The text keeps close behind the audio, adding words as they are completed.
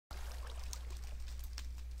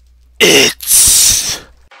It's...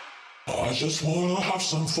 I just wanna have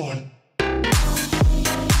some fun.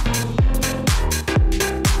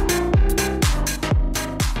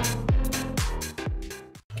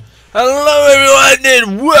 Hello everyone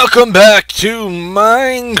and welcome back to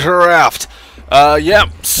Minecraft. Yeah,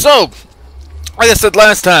 so, like I said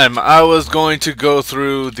last time, I was going to go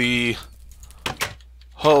through the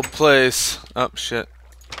whole place. Oh shit.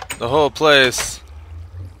 The whole place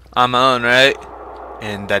on my own, right?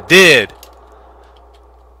 And I did.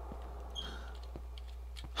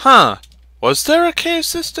 Huh. Was there a cave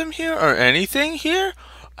system here or anything here?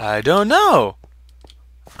 I don't know.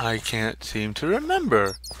 I can't seem to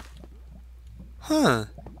remember. Huh.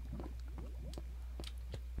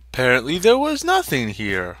 Apparently there was nothing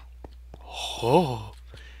here. Oh.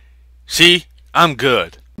 See? I'm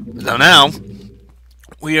good. So now,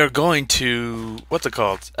 we are going to... what's it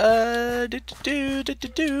called?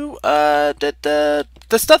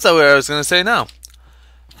 The stuff that I was gonna say now.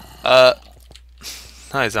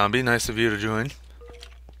 Hi zombie, nice of you to join.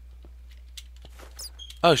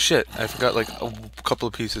 Oh shit, I forgot like a couple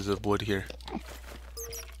of pieces of wood here.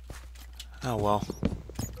 Oh well.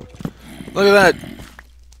 Look at that!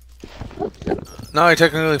 Now I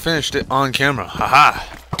technically finished it on camera. Haha!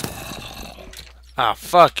 Ah,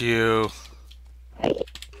 fuck you.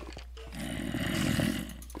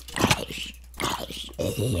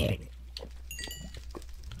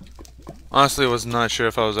 Honestly, I was not sure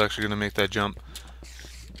if I was actually gonna make that jump.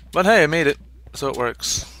 But hey, I made it, so it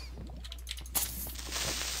works.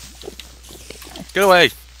 Get away!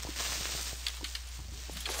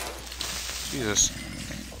 Jesus.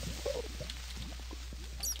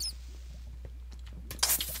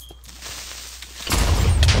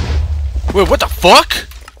 Wait, what the fuck?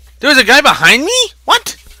 There was a guy behind me?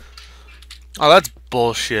 What? Oh, that's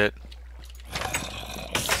bullshit.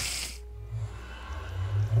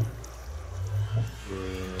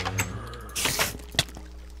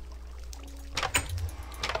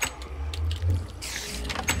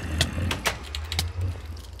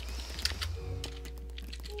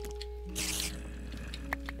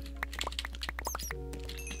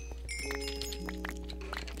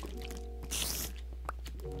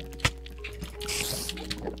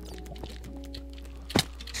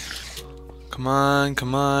 Come on,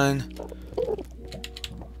 come on.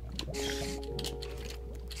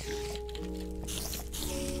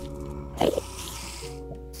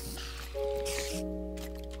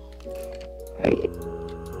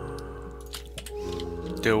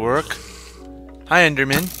 Did it work? Hi,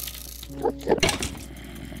 Enderman.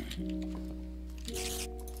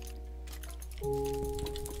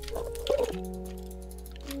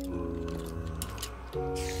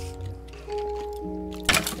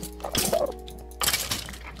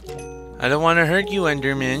 I don't want to hurt you,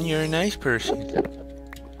 Enderman. You're a nice person.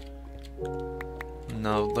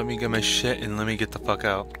 No, let me get my shit and let me get the fuck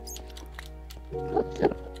out.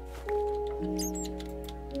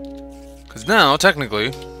 Because now,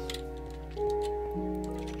 technically,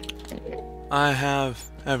 I have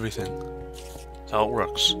everything. That's how it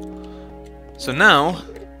works. So now,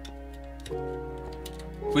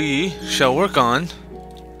 we shall work on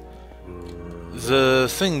the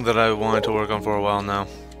thing that I wanted to work on for a while now.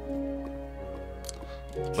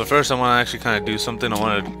 But first I want to actually kind of do something. I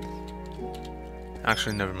want to...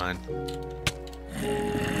 actually, never mind. Let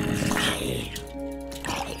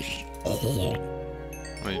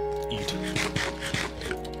me eat.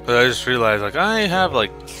 But I just realized, like, I have,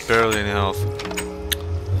 like, barely any health.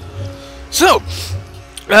 So!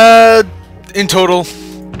 In total,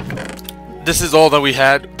 this is all that we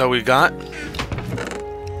had, that we got.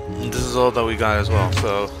 And this is all that we got as well,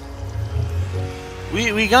 so...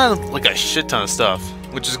 We got, like, a shit ton of stuff.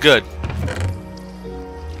 Which is good.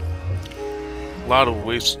 A lot of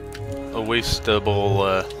wastable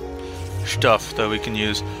stuff that we can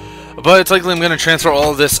use. But it's likely I'm going to transfer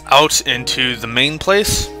all of this out into the main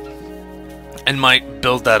place. And might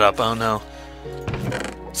build that up, I don't know.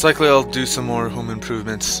 It's likely I'll do some more home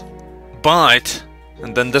improvements. But,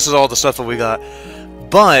 and then this is all the stuff that we got.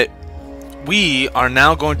 But, we are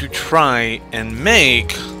now going to try and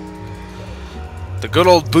make the good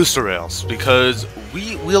old booster rails, because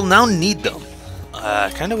we will now need them.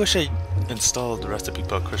 I kind of wish I installed the recipe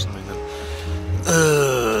book or something.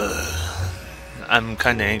 I'm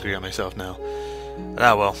kind of angry at myself now.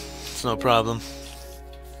 Ah well, it's no problem.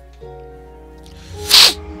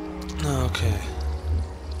 Okay.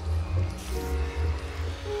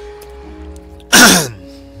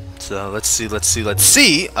 So let's see.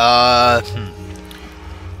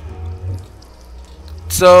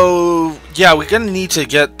 So yeah, we're gonna need to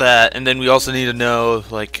get that, and then we also need to know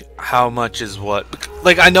like how much is what.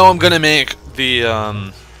 Like I know I'm gonna make the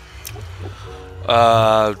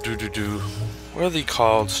what are they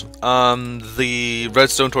called? The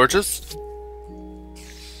redstone torches.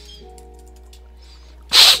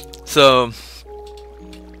 So,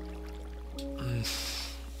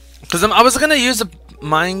 because I was gonna use a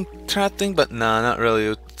Minecraft thing, but nah, not really.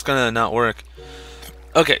 It's gonna not work.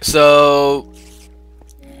 Okay, so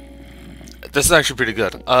this is actually pretty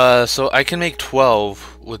good. So I can make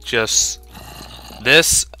 12 with just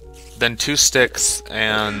this, then 2 sticks,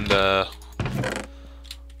 and I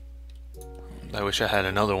wish I had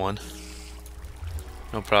another one.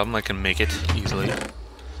 No problem, I can make it easily.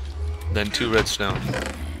 Then 2 redstone.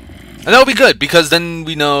 And that'll be good, because then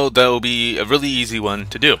we know that'll be a really easy one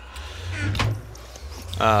to do.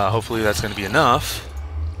 Hopefully that's going to be enough.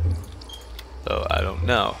 Though I don't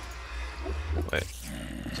know. Wait.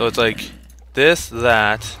 So it's like this,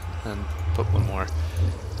 that, and put one more.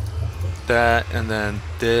 That, and then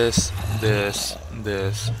this, this,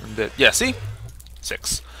 this, and this. Yeah, see?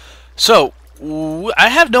 6. So, I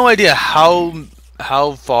have no idea how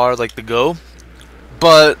far like to go.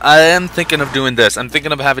 But I am thinking of doing this. I'm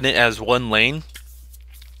thinking of having it as one lane.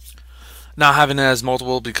 Not having it as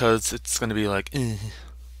multiple because it's going to be like, it's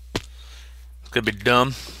going to be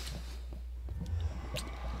dumb.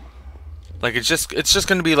 Like it's just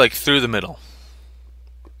going to be like through the middle.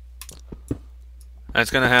 And it's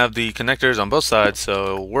going to have the connectors on both sides,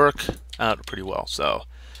 so it'll work out pretty well. So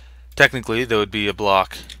technically there would be a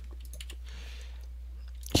block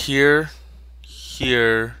here,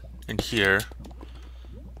 here, and here.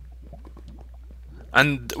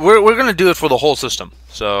 And we're gonna do it for the whole system,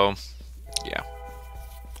 so yeah.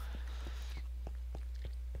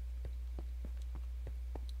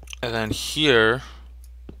 And then here,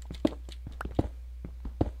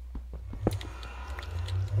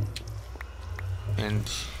 and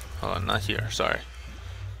hold on, not here. Sorry.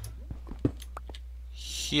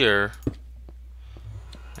 Here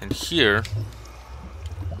and here,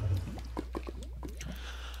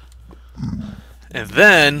 and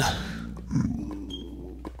then.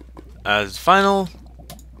 As final,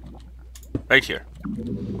 right here.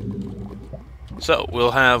 So we'll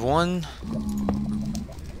have one.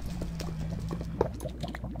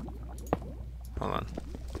 Hold on.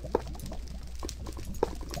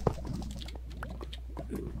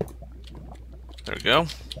 There we go.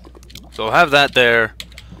 So we'll have that there,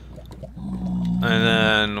 and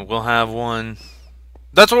then we'll have one.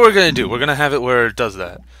 That's what we're gonna do. We're gonna have it where it does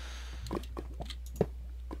that.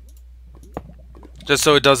 Just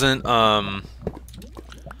so it doesn't,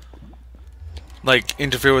 like,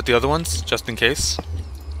 interfere with the other ones, just in case.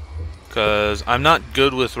 Because I'm not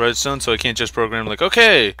good with redstone, so I can't just program, like,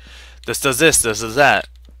 okay, this does this does that.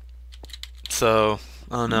 So,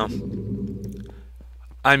 I don't know.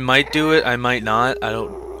 I might do it, I might not.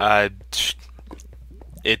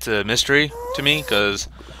 It's a mystery to me, because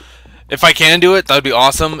if I can do it, that'd be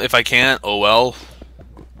awesome. If I can't, oh well.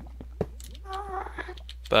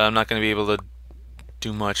 But I'm not going to be able to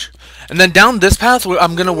do much. And then down this path,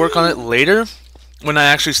 I'm gonna work on it later when I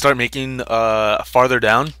actually start making farther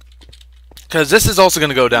down, because this is also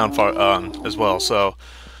gonna go down far as well. So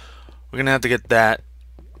we're gonna have to get that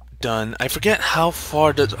done. I forget how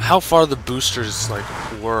far the boosters like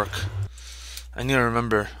work. I need to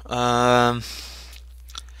remember.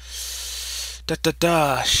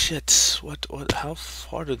 Shit. What? How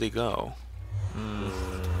far do they go?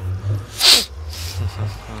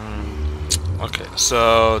 Okay,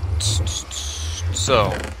 so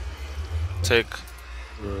take.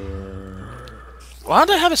 Why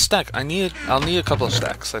don't I have a stack? I'll need a couple of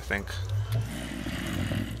stacks, I think.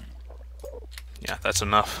 Yeah, that's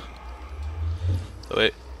enough. Oh,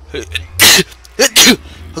 wait.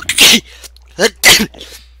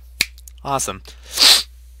 Awesome.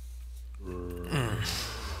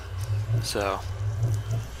 So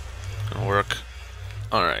gonna work.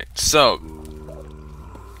 All right. So.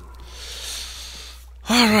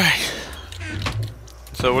 Alright,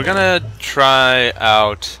 so we're gonna try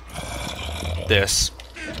out this.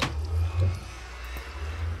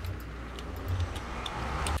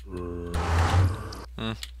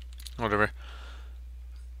 Whatever.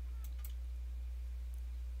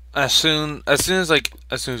 As soon as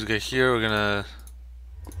we get here, we're gonna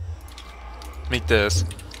make this.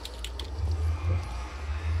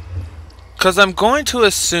 Because I'm going to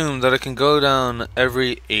assume that it can go down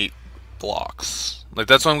every 8 blocks. Like,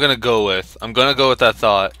 that's what I'm gonna go with. I'm gonna go with that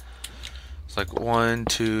thought. It's like 1,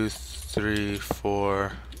 2, 3,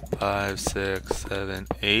 4, 5, 6, 7,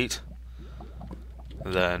 8.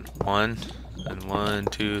 Then 1, And 1,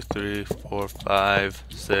 2, 3, 4, 5,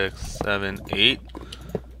 6, 7, 8.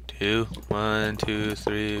 2, 1, 2,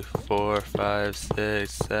 3, 4, 5,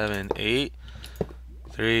 6, 7, 8.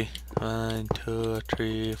 3, 1, 2,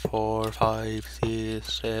 3, 4, 5,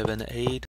 6, 7, 8.